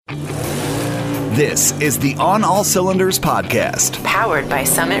This is the On All Cylinders podcast, powered by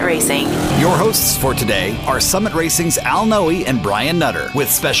Summit Racing. Your hosts for today are Summit Racing's Al Noe and Brian Nutter,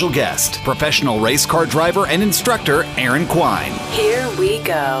 with special guest, professional race car driver and instructor Aaron Quine. Here we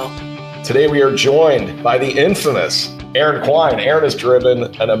go. Today we are joined by the infamous Aaron Quine. Aaron has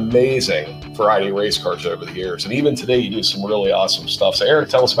driven an amazing variety of race cars over the years, and even today you do some really awesome stuff. So Aaron,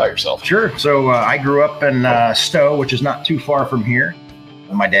 tell us about yourself. Sure. So I grew up in Stowe, which is not too far from here.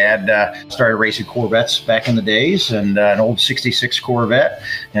 My dad started racing Corvettes back in the days, and an old 66 Corvette,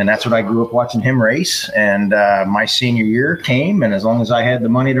 and that's what I grew up watching him race. And my senior year came, and as long as I had the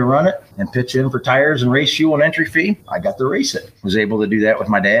money to run it and pitch in for tires and race fuel and entry fee, I got to race it. Was able to do that with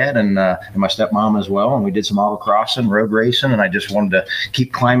my dad and my stepmom as well, and we did some autocrossing, road racing, and I just wanted to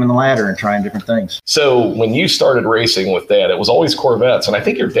keep climbing the ladder and trying different things. So when you started racing with Dad, it was always Corvettes, and I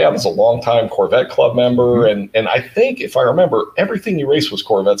think your dad was a longtime Corvette Club member, and I think, if I remember, everything you raced was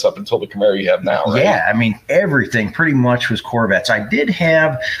Corvettes up until the Camaro you have now, right? Yeah, I mean, everything pretty much was Corvettes. I did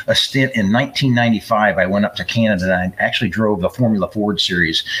have a stint in 1995. I went up to Canada and I actually drove the Formula Ford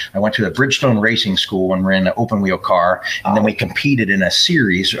series. I went to the Bridgestone Racing School and ran an open wheel car, and then we competed in a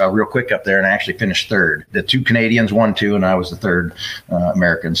series real quick up there, and I actually finished third. The two Canadians won two, and I was the third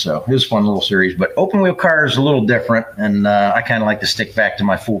American, so it was a fun little series. But open wheel car is a little different, and I kind of like to stick back to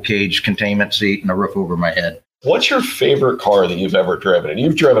my full cage containment seat and a roof over my head. What's your favorite car that you've ever driven? And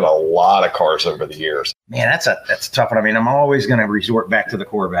you've driven a lot of cars over the years. Man, that's a tough one. I mean, I'm always going to resort back to the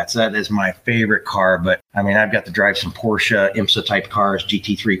Corvettes. That is my favorite car. But I mean, I've got to drive some Porsche IMSA type cars,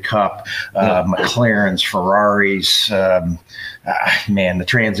 GT3 Cup, McLarens, Ferraris. Man, the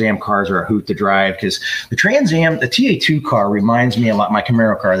Trans Am cars are a hoot to drive, because the Trans Am, the TA2 car reminds me a lot, my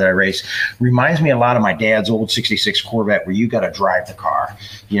Camaro car that I race, reminds me a lot of my dad's old 66 Corvette, where you got to drive the car.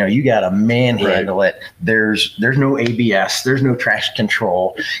 You know, you got to manhandle it. There's no ABS. There's no traction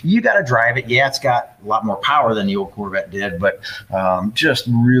control. You got to drive it. Yeah, it's got a lot more power than the old Corvette did, but just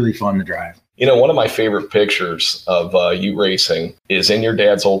really fun to drive. You know, one of my favorite pictures of you racing is in your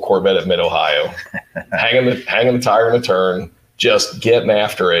dad's old Corvette at Mid-Ohio, hanging the tire in a turn, just getting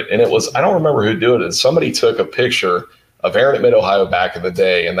after it. And it was, I don't remember who did it. Somebody took a picture of Aaron at Mid-Ohio back in the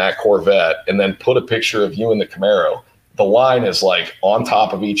day in that Corvette, and then put a picture of you in the Camaro. The line is like on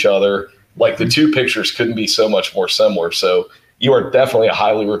top of each other. Like the two pictures couldn't be so much more similar. So you are definitely a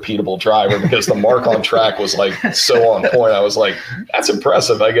highly repeatable driver, because the mark on track was like so on point. I was like, that's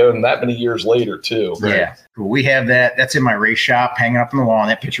impressive. I go, and that many years later too. Right? Yeah. We have that. That's in my race shop, hanging up on the wall. And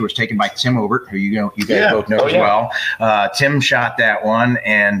that picture was taken by Tim Obert, who you guys both know as well. Tim shot that one,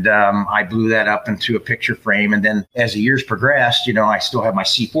 and I blew that up into a picture frame. And then as the years progressed, you know, I still have my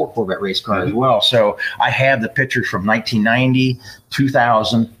C4 Corvette race car as well. So I have the pictures from 1990,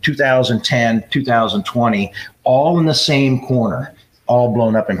 2000, 2010, 2020, all in the same corner, all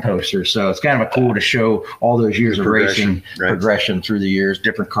blown up in posters. So it's kind of cool to show all those years of racing progression through the years,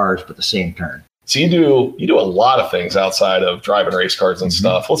 different cars, but the same turn. So you do a lot of things outside of driving race cars and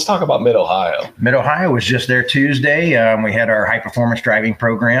stuff. Let's talk about Mid-Ohio. Mid-Ohio was just there Tuesday. We had our high-performance driving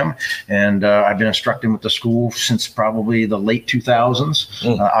program, and I've been instructing with the school since probably the late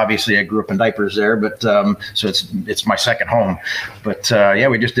 2000s. Obviously, I grew up in diapers there, but so it's my second home. But yeah,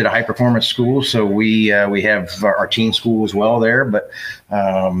 we just did a high-performance school, so we have our teen school as well there. But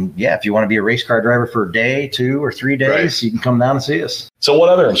yeah, if you want to be a race car driver for a day, 2 or 3 days, you can come down and see us. So what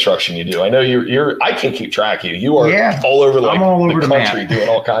other instruction you do? I know I can't keep track of you. You are all over I'm all over the country map, doing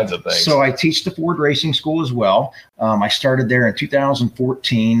all kinds of things. So I teach the Ford Racing School as well. I started there in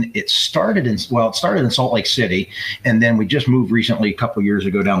 2014. It started in Salt Lake City, and then we just moved recently a couple years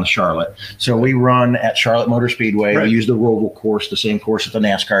ago down to Charlotte. So we run at Charlotte Motor Speedway. We use the Roval course, the same course that the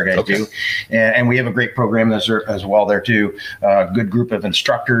NASCAR guys do. And we have a great program as well there too. Good group of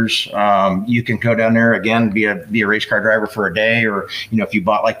instructors. You can go down there, again, be a race car driver for a day, or you know, if you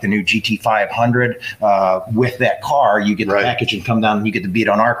bought like the new GT500 with that car, you get the package and come down and you get to beat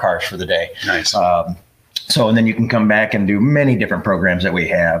on our cars for the day. Nice. So, and then you can come back and do many different programs that we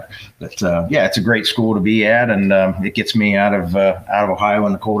have. But yeah, it's a great school to be at, and it gets me out of Ohio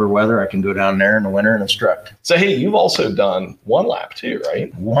in the colder weather. I can go down there in the winter and instruct. So, hey, you've also done One Lap too,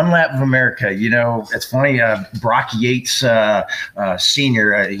 right? One Lap of America. You know, it's funny. Brock Yates,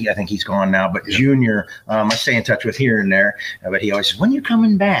 senior, I think he's gone now, but junior, I stay in touch with here and there. But he always says, "When are you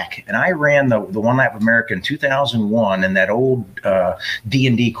coming back?" And I ran the One Lap of America in 2001 in that old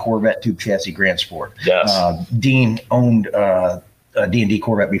D&D Corvette tube chassis Grand Sport. Yes. Dean owned a D&D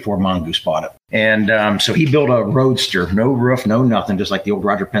Corvette before Mongoose bought it. And so he built a Roadster, no roof, no nothing, just like the old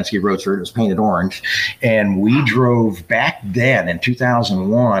Roger Penske Roadster. It was painted orange. And we drove back then in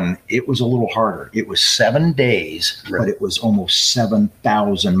 2001. It was a little harder. It was 7 days, but it was almost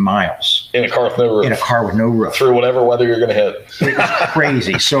 7,000 miles. In a car with no roof. In a car with no roof. Through whatever weather you're going to hit. It was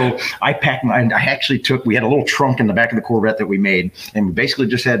crazy. So I actually we had a little trunk in the back of the Corvette that we made, and we basically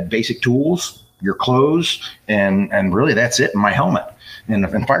just had basic tools, your clothes, and really that's it, and my helmet.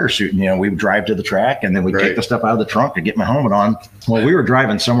 And fire suit. And, we would drive to the track, and then we'd take the stuff out of the trunk to get my helmet on. Well, we were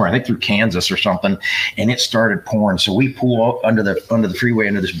driving somewhere, I think through Kansas or something, and it started pouring. So we pull up under the freeway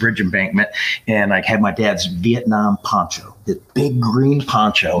into this bridge embankment, and I had my dad's Vietnam poncho, the big green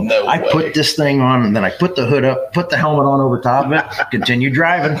poncho. No I way. put this thing on, and then I put the hood up, put the helmet on over top of it, continued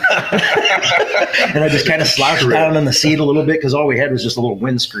driving. And I just kind of slouched down in the seat a little bit because all we had was just a little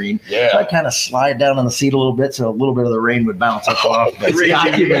windscreen. Yeah. So I kind of slide down on the seat a little bit so a little bit of the rain would bounce up off. But it's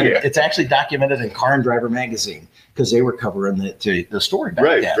documented. It's actually documented in Car and Driver magazine because they were covering the story back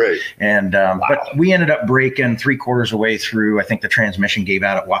then. Right. And but we ended up breaking 3/4 of the way through. I think the transmission gave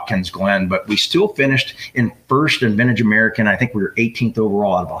out at Watkins Glen, but we still finished in first in Vintage American. I think we were 18th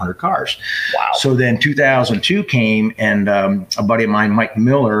overall out of 100 cars. Wow. So then 2002 came, and a buddy of mine, Mike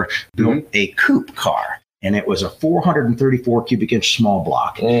Miller, built a coupe car. And it was a 434 cubic inch small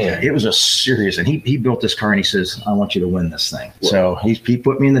block. It was a serious, and he built this car, and he says, I want you to win this thing. Whoa. So he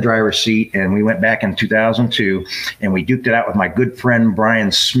put me in the driver's seat, and we went back in 2002, and we duked it out with my good friend,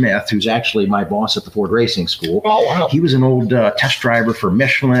 Brian Smith, who's actually my boss at the Ford Racing School. Oh, wow. He was an old test driver for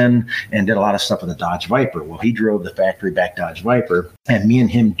Michelin and did a lot of stuff in the Dodge Viper. Well, he drove the factory back Dodge Viper, and me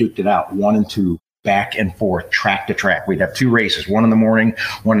and him duked it out 1 and 2. Back and forth, track to track. We'd have 2 races, one in the morning,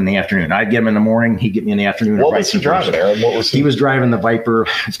 one in the afternoon. I'd get him in the morning, he'd get me in the afternoon. What was he driving, Aaron? What was he was driving the Viper.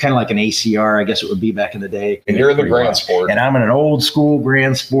 It's kind of like an ACR, I guess it would be back in the day. And you're in the Grand Sport. And I'm in an old school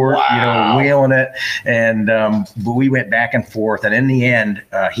Grand Sport, wheeling it. And but we went back and forth. And in the end,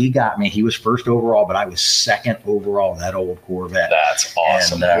 he got me. He was first overall, but I was second overall in that old Corvette. That's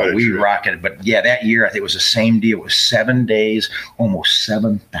awesome. And we rocketed. But yeah, that year, I think it was the same deal. It was 7 days, almost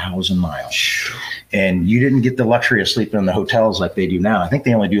 7,000 miles. And you didn't get the luxury of sleeping in the hotels like they do now. I think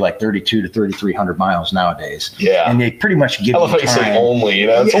they only do like 3,200 to 3,300 miles nowadays. Yeah. And they pretty much give I love how you you time. say only.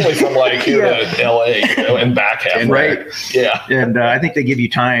 It's only from like here to LA, and back half. Right. Yeah. And I think they give you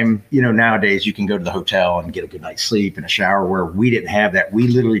time. Nowadays you can go to the hotel and get a good night's sleep and a shower, where we didn't have that. We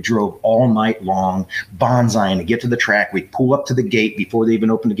literally drove all night long, bonsaiing to get to the track. We'd pull up to the gate before they even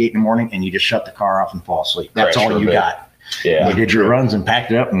opened the gate in the morning, and you just shut the car off and fall asleep. That's all you got. Yeah. You did your runs and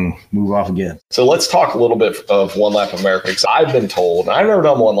packed it up and move off again. So let's talk a little bit of One Lap America, because I've been told, and I've never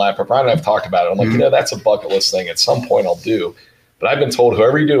done one lap, but Brian and I've talked about it. I'm like, that's a bucket list thing. At some point I'll do. But I've been told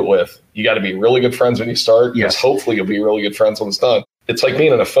whoever you do it with, you got to be really good friends when you start. Yes. Hopefully you'll be really good friends when it's done. It's like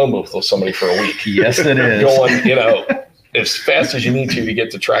being in a phone booth with somebody for a week. Yes, it is. Going, as fast as you need to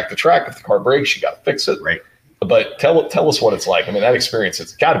get to track. If the car breaks, you got to fix it. Right. But tell us what it's like. I mean, that experience,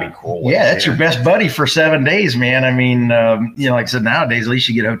 it's got to be cool. Yeah, that's your best buddy for 7 days, man. I mean, like I said, nowadays, at least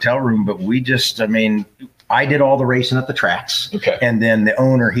you get a hotel room. But I did all the racing at the tracks. Okay. And then the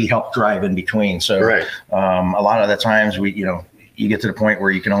owner, he helped drive in between. So a lot of the times you get to the point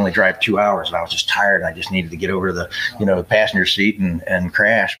where you can only drive 2 hours, and I was just tired. I just needed to get over to the passenger seat and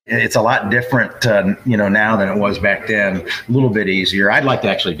crash. It's a lot different, now than it was back then. A little bit easier. I'd like to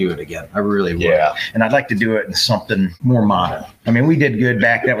actually do it again. I really would. Yeah. And I'd like to do it in something more modern. I mean, we did good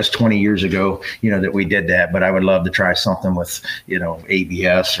back. That was 20 years ago, that we did that. But I would love to try something with,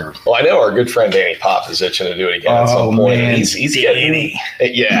 ABS or. Well, I know our good friend Danny Pop is itching to do it again at some point. Man.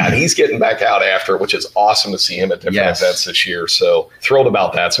 He's getting back out after it, which is awesome to see him at different events this year. So thrilled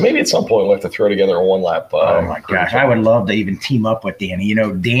about that. So maybe at some point we'll have to throw together a one lap. Oh my gosh, I would love to even team up with Danny.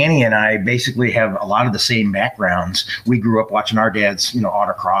 Danny and I basically have a lot of the same backgrounds. We grew up watching our dads,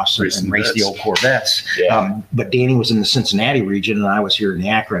 autocross and race the old Corvettes. Yeah. But Danny was in the Cincinnati region, and I was here in the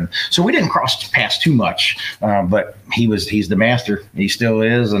Akron. So we didn't cross paths too much. But he's the master. He still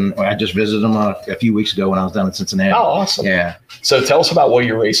is. And I just visited him a few weeks ago when I was down in Cincinnati. Oh, awesome. Yeah. So tell us about what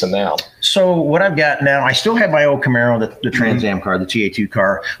you're racing now. So what I've got now, I still have my old Camaro, the Trans Am car, the TA2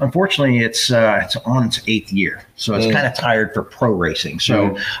 car. Unfortunately, it's on its 8th year. So it's kind of tired for pro racing.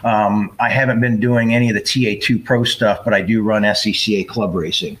 So I haven't been doing any of the TA2 pro stuff, but I do run SCCA club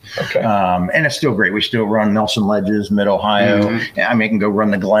racing. Okay. And it's still great. We still run Nelson Ledges, Mid-Ohio. I can go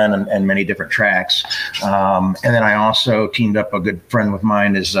run the Glen and many different tracks. And then I also teamed up, a good friend with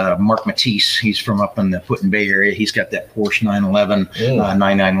mine is Mark Matisse. He's from up in the Put-in-Bay area. He's got that Porsche 911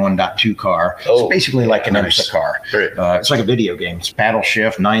 991.2 car. It's basically like an IMSA car. It's like a video game. It's paddle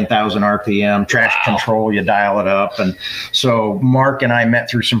shift, 9,000 RPM, traction control, you dial it up. And so Mark and I met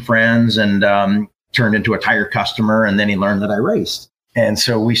through some friends and turned into a tire customer, and then he learned that I raced. And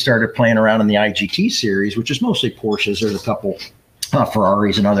so we started playing around in the IGT series, which is mostly Porsches. There's a couple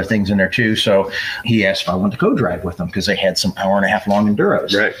Ferraris and other things in there too. So he asked if I wanted to co-drive with them because they had some hour-and-a-half long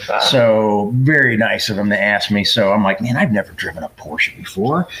enduros. Right. So very nice of him to ask me. So I'm like, man, I've never driven a Porsche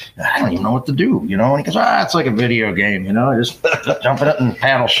before. I don't even know what to do, you know? And he goes, it's like a video game, you know, just jump in it and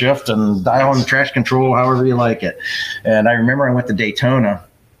paddle shift and dial on the traction control, however you like it. And I remember I went to Daytona.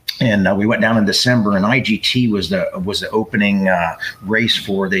 And we went down in December, and IGT was the opening race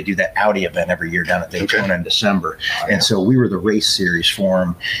for. They do that Audi event every year down at Daytona in December, and so we were the race series for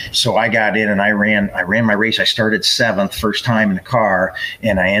them. So I got in and I ran my race. I started 7th, first time in the car,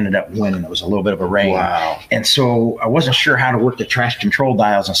 and I ended up winning. It was a little bit of a rain, and so I wasn't sure how to work the traction control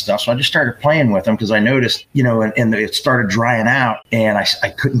dials and stuff. So I just started playing with them because I noticed, you know, and it started drying out, and I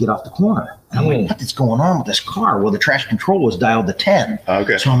couldn't get off the corner. And I'm like, what is going on with this car? Well, the traction control was dialed to 10.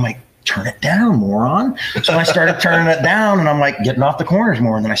 Okay. So I'm like, turn it down, moron. So I started turning it down, and I'm like getting off the corners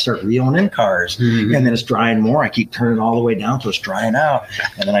more. And then I start reeling in cars. And then it's drying more. I keep turning all the way down so it's drying out.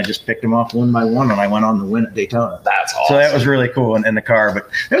 And then I just picked them off one by one, and I went on to win at Daytona. That's awesome. So that was really cool in the car. But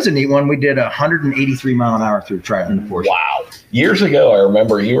that was a neat one. We did 183 mile an hour through trial in the Porsche. Wow. Years ago, I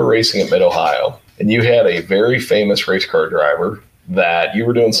remember you were racing at Mid-Ohio, and you had a very famous race car driver that you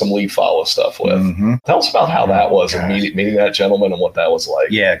were doing some lead follow stuff with. Tell us about how that was and meeting that gentleman and what that was like.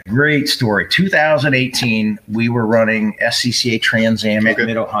 Yeah, great story. 2018, we were running SCCA Trans Am at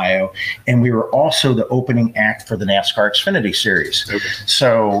Mid-Ohio, and we were also the opening act for the NASCAR Xfinity Series.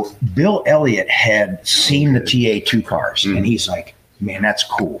 So Bill Elliott had seen the TA2 cars, and he's like, man, that's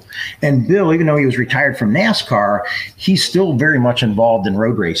cool. And Bill, even though he was retired from NASCAR, he's still very much involved in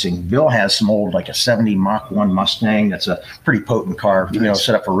road racing. Bill has some old, like a 70 Mach 1 Mustang. That's a pretty potent car, you know,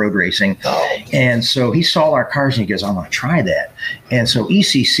 set up for road racing. And so he saw our cars and he goes, I want to try that. And so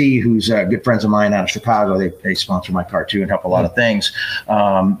ECC, who's good friends of mine out of Chicago, they sponsor my car too and help a lot of things.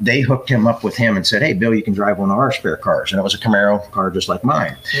 They hooked him up with him and said, hey, Bill, you can drive one of our spare cars. And it was a Camaro car just like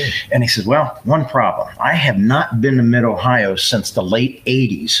mine. And he said, well, one problem. I have not been to Mid-Ohio since the late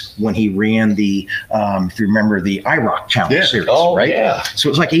 80s when he ran the, if you remember, the IROC Challenge Series, right? Yeah. So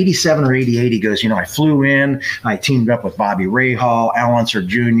it was like 87 or 88. He goes, you know, I flew in, I teamed up with Bobby Rahal, Al Unser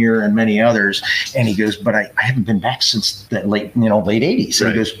Jr., and many others. And he goes, but I haven't been back since that late 80s.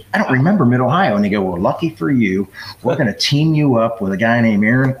 And he goes, I don't remember Mid-Ohio. And they go, well, lucky for you, we're going to team you up with a guy named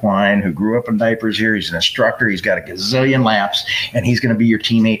Aaron Quine, who grew up in diapers here. He's an instructor. He's got a gazillion laps, and he's going to be your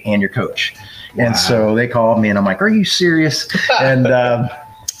teammate and your coach. Wow. And so they called me, and I'm like, are you serious? And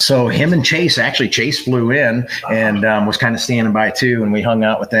so him and Chase flew in and was kind of standing by too, and we hung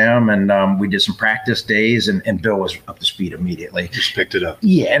out with them, and we did some practice days, and Bill was up to speed immediately. Just picked it up.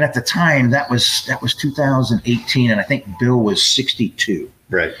 Yeah, and at the time that was 2018, and I think Bill was 62.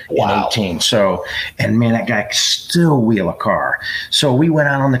 Right. In 18. So, and man, that guy could still wheel a car. So we went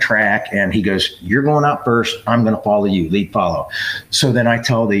out on the track, and he goes, you're going out first. I'm going to follow you, lead follow. So then I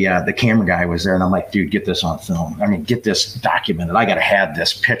tell the camera guy was there, and I'm like, dude, get this on film. I mean, get this documented. I got to have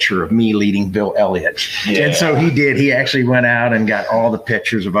this picture of me leading Bill Elliott. Yeah. And so he did. He actually went out and got all the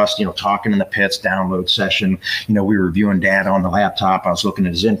pictures of us, you know, talking in the pits, download session. You know, we were reviewing data on the laptop. I was looking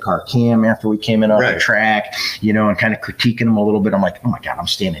at his in-car cam after we came in off the track, you know, and kind of critiquing him a little bit. I'm like, oh my God, I'm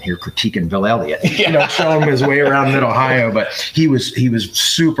standing here critiquing Bill Elliott, you know, showing him his way around Mid-Ohio. But he was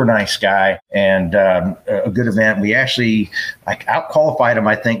super nice guy, and a good event. We actually out-qualified him,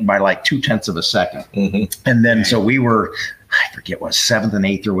 I think, by like 0.2 of a second. And then so we were, I forget what, 7th and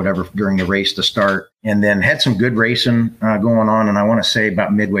 8th or whatever during the race to start. And then had some good racing going on. And I want to say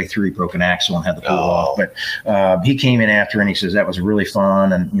about midway through, he broke an axle and had to pull off. But he came in after, and he says, that was really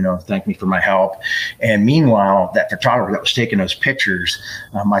fun. And, you know, thanked me for my help. And meanwhile, that photographer that was taking those pictures,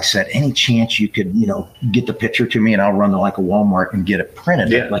 I said, any chance you could, you know, get the picture to me, and I'll run to like a Walmart and get it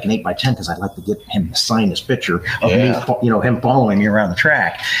printed, like an 8x10, because I'd like to get him to sign this picture of me, you know, him following me around the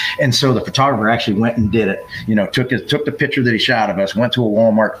track. And so the photographer actually went and did it, you know, took the picture that he shot of us, went to a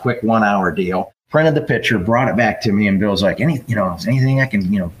Walmart, quick 1 hour deal, printed the picture, brought it back to me, and Bill's like, is anything I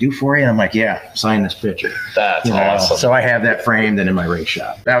can, you know, do for you? And I'm like, yeah, sign this picture. That's awesome. So I have that framed and in my race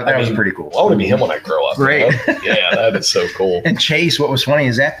shop. That was pretty cool. I want to be him when I grow up. Great. You know? Yeah, that is so cool. And Chase, what was funny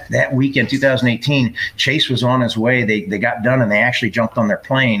is that weekend, 2018, Chase was on his way. They got done, and they actually jumped on their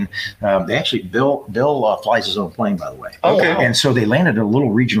plane. Bill flies his own plane, by the way. Okay. And so they landed at a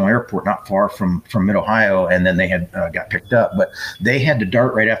little regional airport not far from Mid-Ohio, and then they had got picked up. But they had to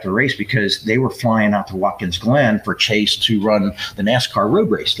dart right after the race because they were flying out to Watkins Glen for Chase to run the NASCAR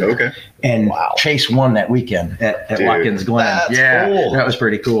road race there. Okay. And Chase won that weekend at Watkins Glen. That's cool. That was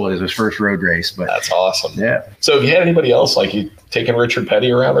pretty cool. It was his first road race. But that's awesome. Yeah. So have you had anybody else, like you taking Richard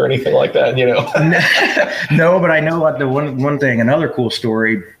Petty around or anything like that, you know? No, but I know what the one thing, another cool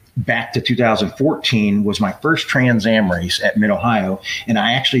story. back to 2014 was my first Trans Am race at Mid-Ohio, and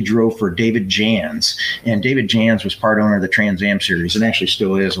I actually drove for David Jans. And David Jans was part owner of the Trans Am series, and actually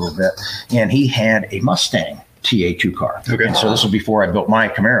still is a little bit. And he had a Mustang TA2 car. Okay. And so this was before I built my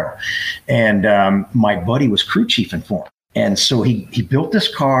Camaro. And my buddy was crew chiefing for him. And so he built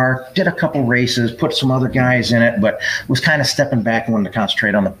this car, did a couple races, put some other guys in it, but was kind of stepping back and wanted to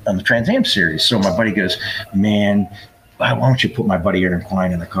concentrate on the Trans Am series. So my buddy goes, man, why don't you put my buddy Aaron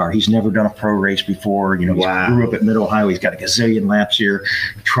Quine in the car? He's never done a pro race before. You know, he grew up at Mid-Ohio. He's got a gazillion laps here.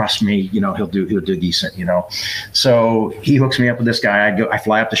 Trust me, you know, he'll do decent, you know. So he hooks me up with this guy. I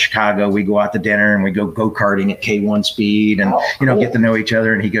fly up to Chicago. We go out to dinner and we go karting at K1 speed and, you know, get to know each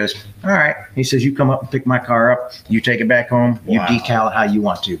other. And he goes, all right. He says, you come up and pick my car up. You take it back home. You decal it how you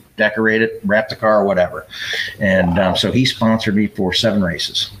want to. Decorate it, wrap the car, whatever. And so he sponsored me for 7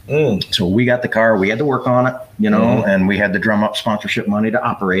 races. So we got the car. We had to work on it, you know, and we had to drum up sponsorship money to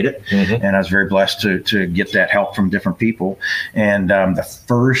operate it. And I was very blessed to get that help from different people. And the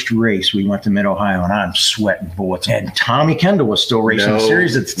first race, we went to Mid-Ohio, and I'm sweating bullets. And Tommy Kendall was still racing the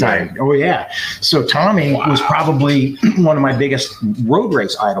series at the time. Oh, yeah. So Tommy was probably one of my biggest road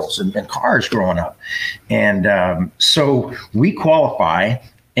race idols in cars growing up. And so we qualify.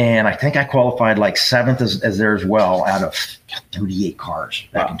 And I think I qualified like 7th as there as well out of 38 cars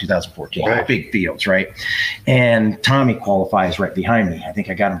back in 2014. Big fields, right? And Tommy qualifies right behind me. I think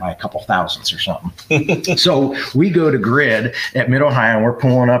I got him by a couple thousandths or something. So we go to grid at Mid-Ohio, and we're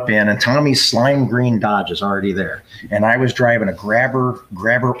pulling up in, and Tommy's slime green Dodge is already there. And I was driving a grabber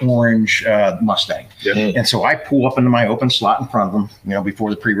orange Mustang. And so I pull up into my open slot in front of him, you know, before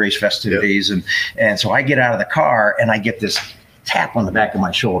the pre-race festivities. And so I get out of the car, and I get this tap on the back of my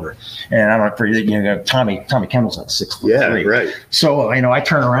shoulder, and I don't know, you know, Tommy Kendall's like 6'3". Right. So, you know, I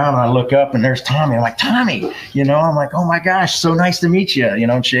turn around and I look up, and there's Tommy. I'm like, Tommy, you know, I'm like, oh my gosh, so nice to meet you, you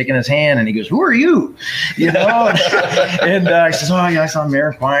know, and shaking his hand. And he goes, who are you? You know, and I says, oh yeah, I'm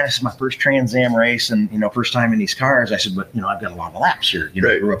Aaron Quine. This is my first Trans Am race, and, you know, first time in these cars. I said, but, you know, I've got a lot of laps here. You know,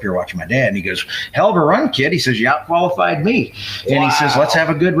 I grew up here watching my dad. And he goes, hell of a run, kid. He says, you out-qualified me. And he says, let's have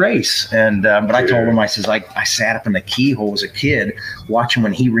a good race. And but I told him, I says, I sat up in the keyhole as a kid watching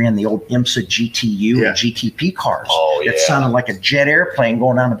when he ran the old IMSA GTU and GTP cars. It sounded like a jet airplane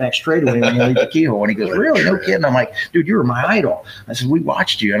going down the back straightaway when you leave the keyhole. And he goes, really? No kidding? I'm like, dude, you were my idol. I said, we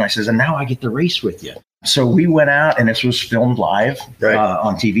watched you. And I says, and now I get to race with you. So we went out, and this was filmed live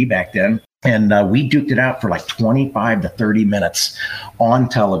on TV back then. And we duked it out for like 25 to 30 minutes on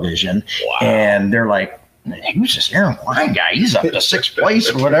television. And they're like, who's this Aaron Quine guy? He's up to 6th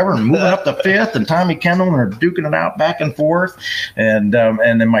place or whatever, and moving up to 5th, and Tommy Kendall, and they're duking it out back and forth. And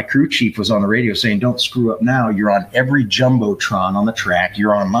then my crew chief was on the radio saying, don't screw up now. You're on every Jumbotron on the track.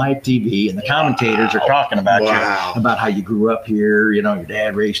 You're on live TV, and the commentators are talking about you, about how you grew up here. You know, your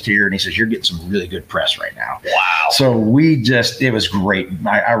dad raced here. And he says, you're getting some really good press right now. So it was great.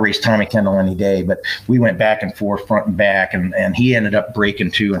 I raced Tommy Kendall any day, but we went back and forth, front and back, and he ended up breaking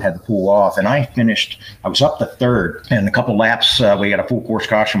 2 and had to pull off. And I was up to 3rd, and a couple laps. We got a full course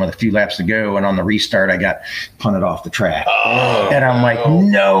caution with a few laps to go, and on the restart, I got punted off the track. And I'm like,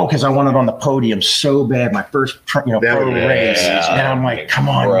 no, because I wanted on the podium so bad, my first pro race. And I'm like, come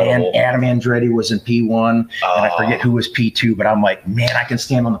on, man. Adam Andretti was in P1, and I forget who was P2, but I'm like, man, I can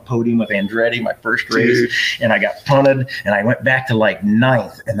stand on the podium with Andretti, my first race. And I got punted, and I went back to like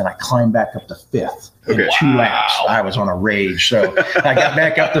 9th, and then I climbed back up to 5th. In 2 laps, I was on a rage. So I got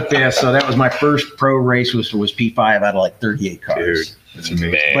back up to 5th. So that was my first pro race, was P5 out of like 38 cars. Dude, that's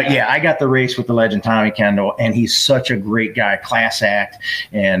amazing. But yeah, I got the race with the legend Tommy Kendall, and he's such a great guy, class act.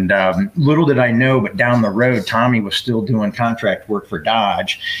 And little did I know, but down the road, Tommy was still doing contract work for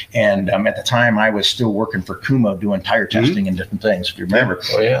Dodge. And at the time, I was still working for Kumo doing tire testing and different things, if you remember.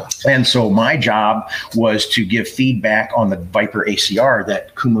 And so my job was to give feedback on the Viper ACR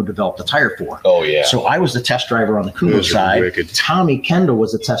that Kumo developed the tire for. So I was the test driver on the Kumo side. Tommy Kendall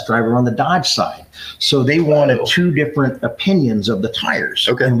was the test driver on the Dodge side. So they wanted 2 different opinions of the tires.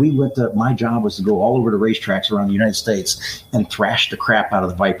 And my job was to go all over the racetracks around the United States and thrash the crap out of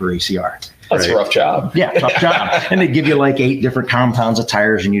the Viper ACR. That's a rough job. Yeah, tough job. And they give you like 8 different compounds of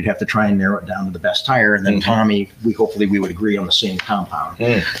tires, and you'd have to try and narrow it down to the best tire. And then Tommy, hopefully we would agree on the same compound.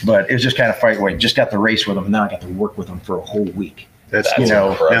 But it was just kind of fight away. Just got to race with him, and now I got to work with him for a whole week. That's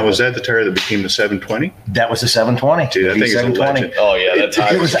now, was that the tire that became the 720? That was the 720. Dude, I think it's a legend. Oh, yeah. That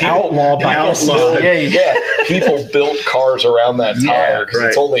tire. It was outlawed by People built cars around that tire because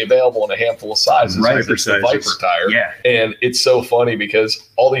it's only available in a handful of sizes. It's the Viper tire. And it's so funny because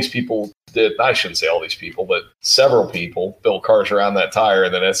all these people I shouldn't say all these people, but several people built cars around that tire,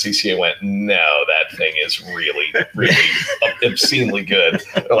 and then SCCA went, no, that thing is really, really obscenely good.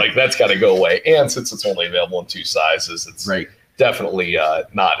 They're like, that's got to go away. And since it's only available in 2 sizes, it's definitely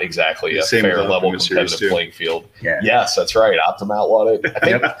not exactly a fair level competitive playing field. Yeah. Yes, that's right. Optima outlawed it. I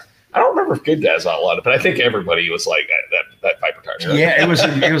think. I don't remember if Good Guys outlawed it, but I think everybody was like that Viper tire. Right? Yeah, it was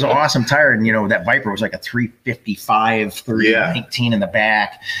an awesome tire, and that Viper was like a 355, 3019 in the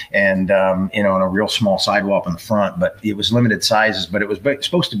back, and and a real small sidewall up in the front. But it was limited sizes. But it was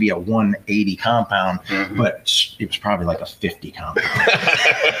supposed to be a 180 compound, but it was probably like a 50 compound.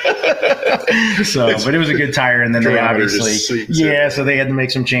 But it was a good tire, and then they obviously, so they had to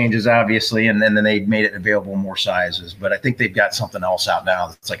make some changes, obviously, and then they made it available in more sizes. But I think they've got something else out now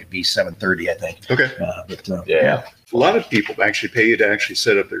that's like a B730, I think. Okay. A lot of people actually pay you to actually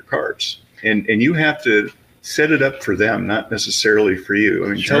set up their cars, and you have to set it up for them, not necessarily for you. I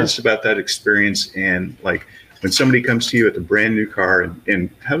mean, tell us about that experience, and like when somebody comes to you with a brand new car,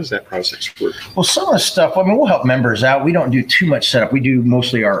 and how does that process work? Well, some of the stuff, we'll help members out. We don't do too much setup. We do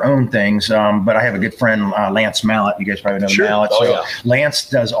mostly our own things. But I have a good friend, Lance Mallett. You guys probably know Mallett. Lance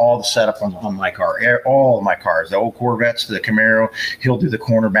does all the setup on my car, all of my cars, the old Corvettes, the Camaro. He'll do the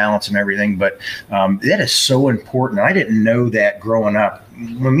corner balance and everything. But that is so important. I didn't know that growing up.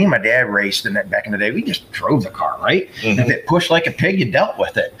 When me and my dad raced back in the day, we just drove the car, right? And if it pushed like a pig, you dealt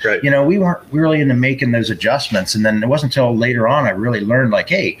with it. Right. We weren't really into making those adjustments. And then it wasn't until later on I really learned, like,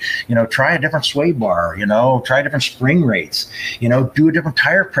 hey, try a different sway bar, try different spring rates, do a different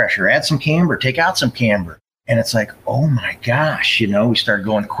tire pressure, add some camber, take out some camber. And it's like, oh my gosh, we started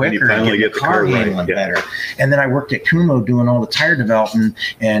going quicker and get the car handling better. And then I worked at Kumo doing all the tire development.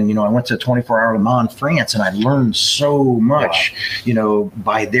 And, I went to 24-hour Le Mans, France, and I learned so much,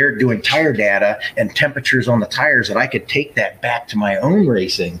 by their doing tire data and temperatures on the tires that I could take that back to my own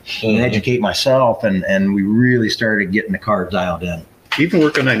racing and educate myself. And we really started getting the car dialed in. Even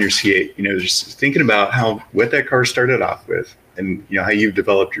working on your C8, just thinking about what that car started off with and, how you've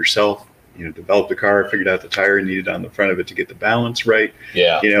developed yourself. Developed the car, figured out the tire you needed on the front of it to get the balance right.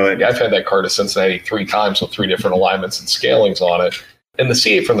 And I've had that car to Cincinnati 3 times with 3 different alignments and scalings on it. And the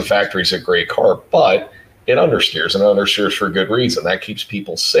C8 from the factory is a great car, but it understeers, and it understeers for a good reason. That keeps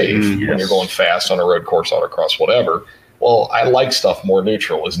people safe when you're going fast on a road course, autocross, whatever. Well, I like stuff more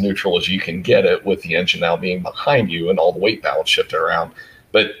neutral as you can get it, with the engine now being behind you and all the weight balance shifted around.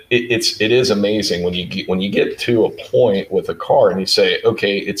 But it is amazing when you get to a point with a car and you say,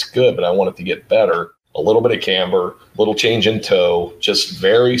 okay, it's good, but I want it to get better. A little bit of camber, a little change in tow, just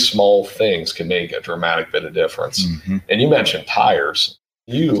very small things can make a dramatic bit of difference. And you mentioned tires.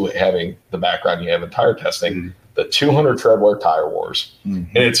 You having the background you have in tire testing, the 200 treadwear tire wars. And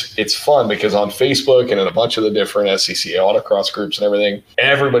it's fun because on Facebook and in a bunch of the different SCCA autocross groups and everything,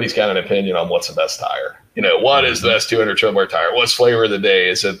 everybody's got an opinion on what's the best tire. What is the best 200 treadwear tire? What's flavor of the day?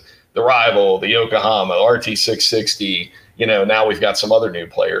 Is it the Rival, the Yokohama, the RT660? Now we've got some other new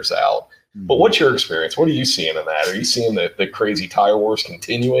players out. But what's your experience? What are you seeing in that? Are you seeing the crazy tire wars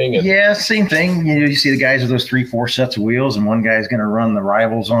continuing? Yeah, same thing. You see the guys with those 3-4 sets of wheels, and one guy's going to run the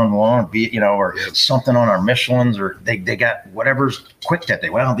Rivals on one, or something on our Michelins, or they got whatever's quick that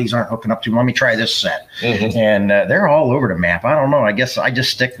these aren't hooking up to. Let me try this set. And they're all over the map. I don't know. I guess I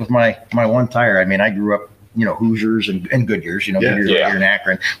just stick with my one tire. I mean, I grew up Hoosiers and Goodyears, Goodyear's right here in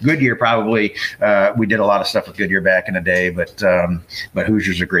Akron. Goodyear probably, we did a lot of stuff with Goodyear back in the day, but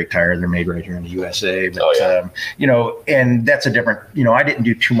Hoosiers are a great tire. They're made right here in the USA. But, and that's a different, I didn't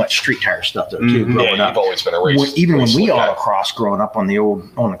do too much street tire stuff though, too, growing up. You've always been a race. Even when we autocross growing up on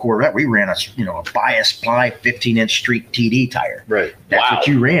the Corvette, we ran a bias ply 15-inch street TD tire. Right. That's what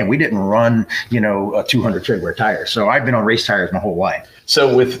you ran. We didn't run, a 200 treadwear tire. So I've been on race tires my whole life.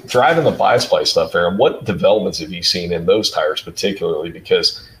 So with driving the bias ply stuff, Aaron, what developments have you seen in those tires particularly?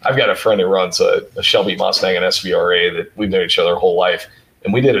 Because I've got a friend who runs a Shelby Mustang and SVRA that we've known each other our whole life.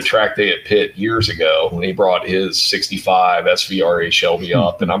 And we did a track day at Pitt years ago when he brought his 65 SVRA Shelby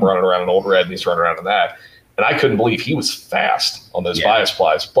up, and I'm running around an old red and he's running around in that. And I couldn't believe he was fast on those bias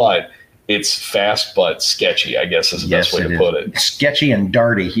plies, but it's fast but sketchy, I guess is the best way to put it. Sketchy and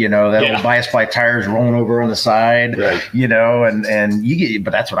darty, old bias ply tires rolling over on the side, and you get,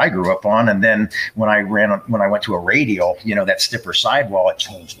 but that's what I grew up on. And then when I went to a radial, that stiffer sidewall, it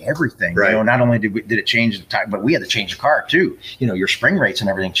changed everything. Right. Not only did it change the tire, but we had to change the car too. Your spring rates and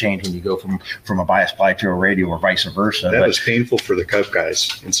everything changed when you go from a bias ply to a radial or vice versa. That was painful for the Cup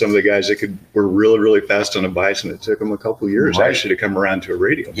guys and some of the guys that were really, really fast on a bias, and it took them a couple of years actually to come around to a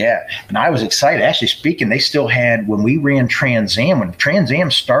radial. Yeah. And I was excited. Actually speaking, they still had, when we ran Trans Am, when Trans Am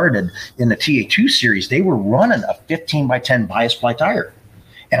started in the TA2 series, they were running a 15x10 bias ply tire.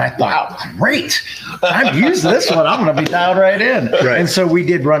 And I thought, great, I've used this one. I'm going to be dialed right in. Right. And so we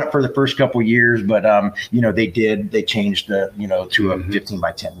did run it for the first couple of years, but they changed the to a 15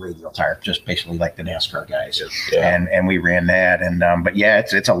 by 10 radial tire, just basically like the NASCAR guys. Yeah. And we ran that. And but yeah,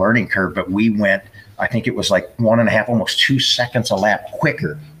 it's a learning curve. But we went, I think it was like 1.5, almost 2 seconds a lap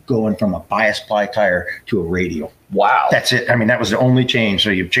quicker going from a bias ply tire to a radial. Wow. That's it. I mean, that was the only change. So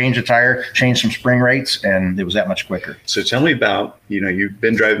you change the tire, change some spring rates, and it was that much quicker. So tell me about, you've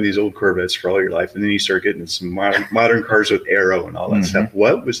been driving these old Corvettes for all your life, and then you start getting some modern cars with aero and all that stuff.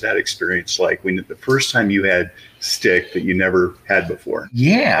 What was that experience like when the first time you had stick that you never had before?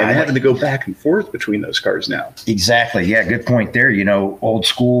 Yeah. And having to go back and forth between those cars now. Exactly. Yeah. Good point there. Old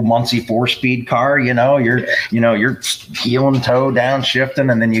school Muncie 4-speed car, you're heel and toe downshifting,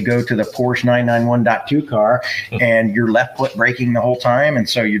 and then you go to the Porsche 991.2 car and you're left foot braking the whole time. And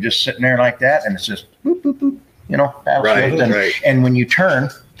so you're just sitting there like that, and it's just boop, boop, boop, battle shift. And when you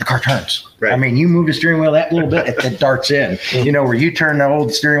turn, the car turns. Right. I mean, you move the steering wheel that little bit, it darts in. Where you turn the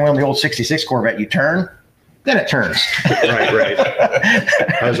old steering wheel in the old 66 Corvette, you turn, then it turns. Right.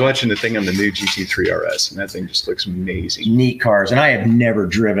 I was watching the thing on the new GT3 RS, and that thing just looks amazing. Neat cars. And I have never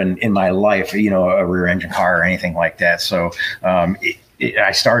driven in my life, a rear engine car or anything like that. So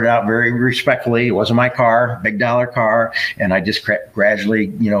I started out very respectfully. It wasn't my car, big dollar car. And I just gradually,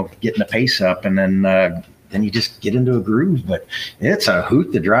 getting the pace up, and then you just get into a groove. But it's a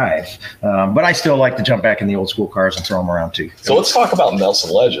hoot to drive. But I still like to jump back in the old school cars and throw them around too. So let's talk about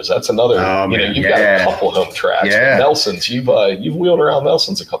Nelson Ledges. That's another. You've got a couple home tracks. Yeah. Nelson's. You've wheeled around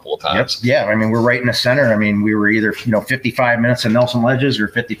Nelson's a couple of times. Yep. Yeah. I mean, we're right in the center. I mean, we were either 55 minutes in Nelson Ledges or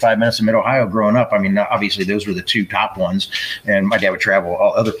 55 minutes in Mid Ohio growing up. I mean, obviously those were the two top ones. And my dad would travel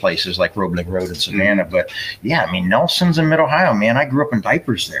all other places like Roebling Road and Savannah. But yeah, I mean, Nelson's in Mid Ohio, man. I grew up in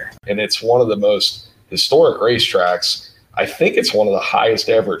diapers there. And it's one of the most historic racetracks. I think it's one of the highest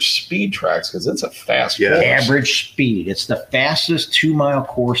average speed tracks because it's a fast course. Average speed. It's the fastest 2-mile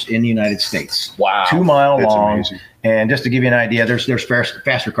course in the United States. Wow. 2 mile That's long. Amazing. And just to give you an idea, there's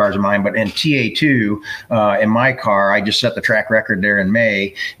faster cars in mine, but in TA2, in my car, I just set the track record there in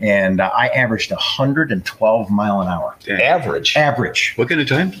May, and I averaged 112 mile an hour. Damn. Average. What kind of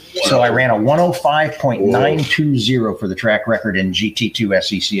time? So I ran a 105.920 for the track record in GT2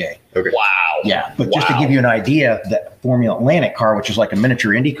 SCCA. Okay. Wow. Yeah, but just to give you an idea, that Formula Atlantic car, which is like a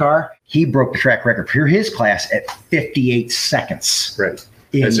miniature Indy car, he broke the track record for his class at 58 seconds. Right.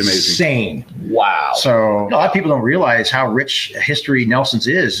 That's insane. Amazing. Wow. So a lot of people don't realize how rich history Nelson's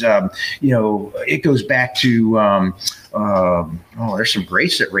is. It goes back to there's some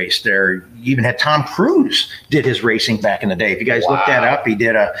greats that raced there. You even had Tom Cruise did his racing back in the day. If you guys look that up, he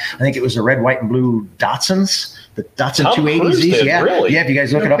did I think it was the red, white, and blue Datsuns. The Datsun 280Zs. Yeah. Really? Yeah. If you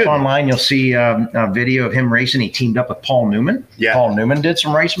guys look it up online, you'll see a video of him racing. He teamed up with Paul Newman. Yeah. Paul Newman did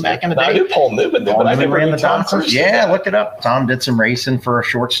some racing back in the day. I knew Paul Newman did, but I never ran the Datsuns. Yeah, look it up. Tom did some racing for a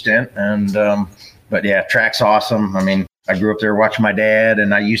short stint. And, but yeah, track's awesome. I mean, I grew up there watching my dad,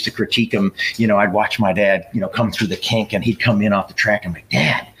 and I used to critique him. I'd watch my dad, come through the kink, and he'd come in off the track and be like,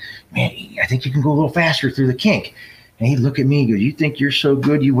 Dad, man, I think you can go a little faster through the kink. And he'd look at me and go, you think you're so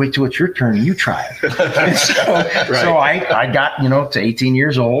good, you wait till it's your turn and you try it. So I got, to 18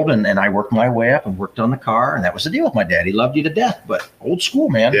 years old, and I worked my way up and worked on the car. And that was the deal with my dad. He loved you to death, but old school,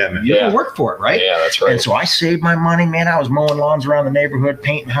 man. Yeah, man. You gotta work for it, right? Yeah, that's right. And so I saved my money, man. I was mowing lawns around the neighborhood,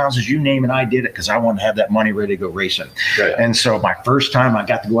 painting houses, you name it. I did it because I wanted to have that money ready to go racing. Right. And so my first time I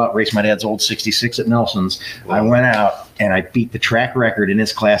got to go out and race my dad's old 66 at Nelson's, I went out and I beat the track record in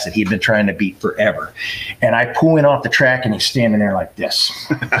his class that he'd been trying to beat forever. And I pull in off the track, and he's standing there like this.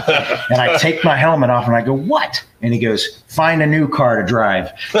 And I take my helmet off and I go, what? And he goes, find a new car to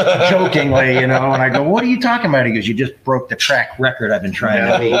drive, jokingly, And I go, what are you talking about? He goes, you just broke the track record I've been trying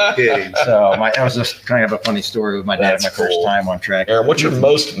to beat. So that was just kind of a funny story with my dad, first time on track. Aaron, what's your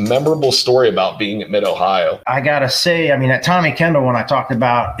most memorable story about being at Mid Ohio? I got to say, I mean, that Tommy Kendall one I talked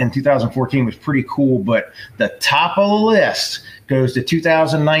about in 2014 was pretty cool, but the top of the list goes to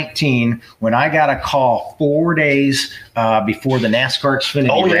 2019 when I got a call 4 days before the NASCAR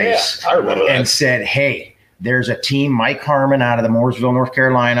Xfinity race. I remember that. And said, hey, there's a team, Mike Harmon out of the Mooresville, North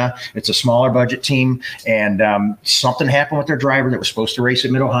Carolina. It's a smaller budget team. And something happened with their driver that was supposed to race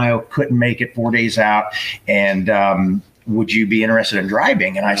at Mid Ohio, couldn't make it 4 days out. And would you be interested in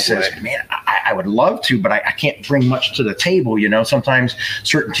driving? And I says, man, I would love to, but I can't bring much to the table. Sometimes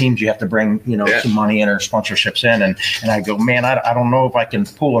certain teams you have to bring, some money in or sponsorships in. And I go, man, I don't know if I can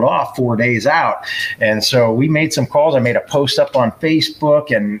pull it off 4 days out. And so we made some calls. I made a post up on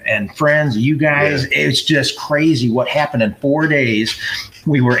Facebook and friends, you guys, it's just crazy what happened in 4 days.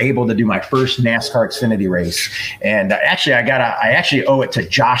 We were able to do my first NASCAR Xfinity race. And actually, I actually owe it to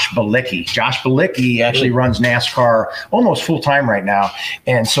Josh Balicki. Josh Balicki actually runs NASCAR almost full time right now.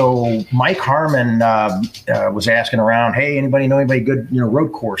 And so Mike Harmon was asking around, hey, anybody know anybody good,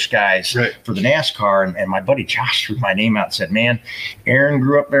 road course guys for the NASCAR? And my buddy Josh threw my name out and said, man, Aaron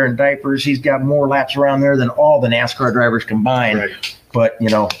grew up there in diapers. He's got more laps around there than all the NASCAR drivers combined. Right. But,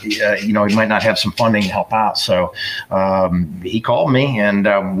 he might not have some funding to help out. So he called me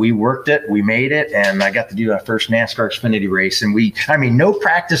and we worked it. We made it. And I got to do our first NASCAR Xfinity race. And no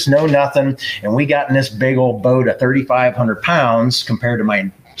practice, no nothing. And we got in this big old boat of 3,500 pounds compared to my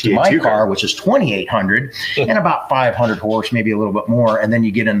car, which is 2,800 and about 500 horse, maybe a little bit more. And then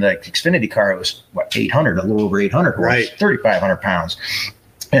you get in the Xfinity car, it was 800, a little over 800 horse, 3,500 pounds.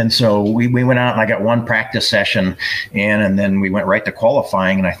 And so we went out and I got one practice session and then we went right to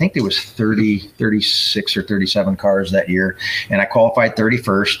qualifying. And I think there was 36 or 37 cars that year. And I qualified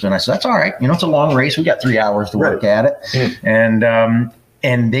 31st. And I said, that's all right. It's a long race. We got 3 hours to work at it.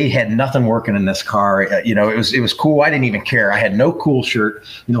 And they had nothing working in this car. It was cool. I didn't even care. I had no cool shirt.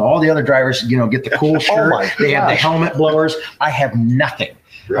 All the other drivers, get the cool shirt. They have the helmet blowers. I have nothing.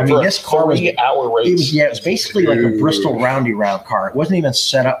 I mean, this car was 3-hour race. It was basically like a Bristol roundy round car. It wasn't even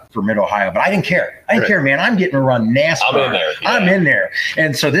set up for Mid-Ohio, but I didn't care. I didn't care, man. I'm getting to run NASCAR. I'm in there. I'm in there.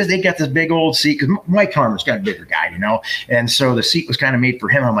 And so they got this big old seat because Mike Harmon's got a bigger guy, And so the seat was kind of made for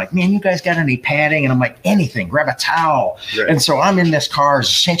him. I'm like, man, you guys got any padding? And I'm like, anything. Grab a towel. Right. And so I'm in this car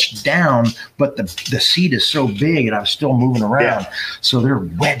cinched down, but the seat is so big and I'm still moving around. Yeah. So they're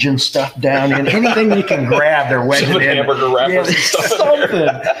wedging stuff down in. Anything they can grab, they're wedging in. Hamburger wrappers and stuff. Something.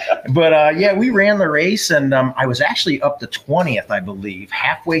 But we ran the race, and I was actually up to 20th, I believe,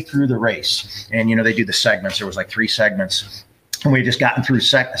 halfway through the race. And, they do the segments. There was like 3 segments. And we had just gotten through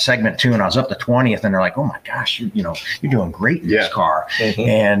segment 2, and I was up to 20th, and they're like, oh, my gosh, you're doing great in this car. Mm-hmm.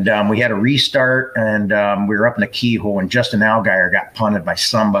 And we had a restart, and we were up in the keyhole, and Justin Allgaier got punted by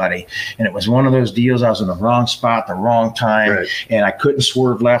somebody. And it was one of those deals. I was in the wrong spot, the wrong time, and I couldn't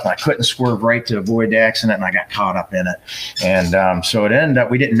swerve left, and I couldn't swerve right to avoid the accident, and I got caught up in it. And so it ended up,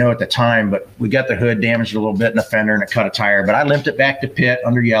 we didn't know at the time, but we got the hood damaged a little bit in the fender, and it cut a tire. But I limped it back to pit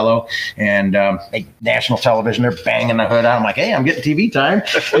under yellow, and national television, they're banging the hood out. I'm like, hey, I'm getting TV time.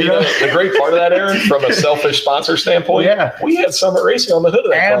 The great part of that, Aaron, from a selfish sponsor standpoint, we had Summit Racing on the hood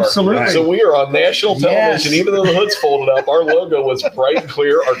of that car. Absolutely. So we are on national television. Even though the hood's folded up, our logo was bright and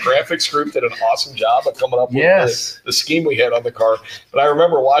clear. Our graphics group did an awesome job of coming up with the scheme we had on the car. But I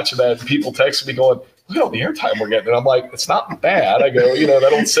remember watching that, and people texted me going, look at all the airtime we're getting. And I'm like, it's not bad. I go,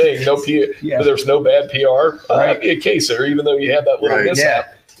 that old saying, there's no bad PR. That'd be a case there, even though you had that little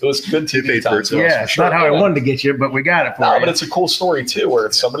mishap. It was good TV time. It's not how I wanted to get you, but we got it for you. But it's a cool story, too, where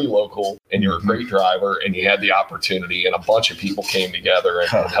it's somebody local and you're a great driver and you had the opportunity and a bunch of people came together and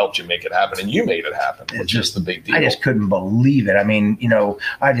helped you make it happen. And you made it happen, which is the big deal. I just couldn't believe it. I mean,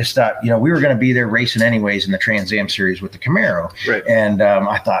 I just thought, we were going to be there racing anyways in the Trans Am series with the Camaro. Right. And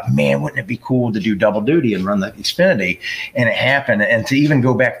I thought, man, wouldn't it be cool to do double duty and run the Xfinity? And it happened. And to even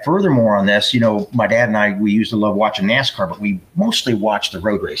go back furthermore on this, my dad and I, we used to love watching NASCAR, but we mostly watched the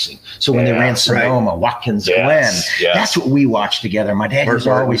road racing. So when they ran Sonoma, Watkins Glen, that's what we watched together. My dad used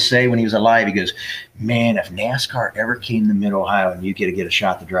to always say when he was alive, he goes, man, if NASCAR ever came to Mid-Ohio and you get a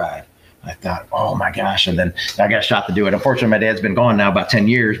shot to drive. I thought, oh my gosh. And then I got a shot to do it. Unfortunately, my dad's been gone now about 10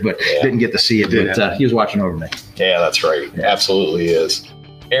 years, but didn't get to see it. But he was watching over me. Yeah, that's right. Yeah. Absolutely is.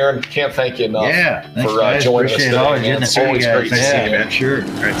 Aaron, can't thank you enough for joining us today. It's always great to see you, man. Sure.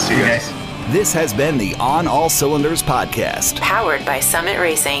 All right, see you guys. This has been the On All Cylinders podcast. Powered by Summit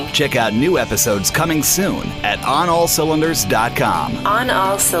Racing. Check out new episodes coming soon at onallcylinders.com.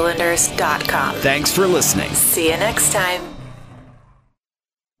 onallcylinders.com. Thanks for listening. See you next time.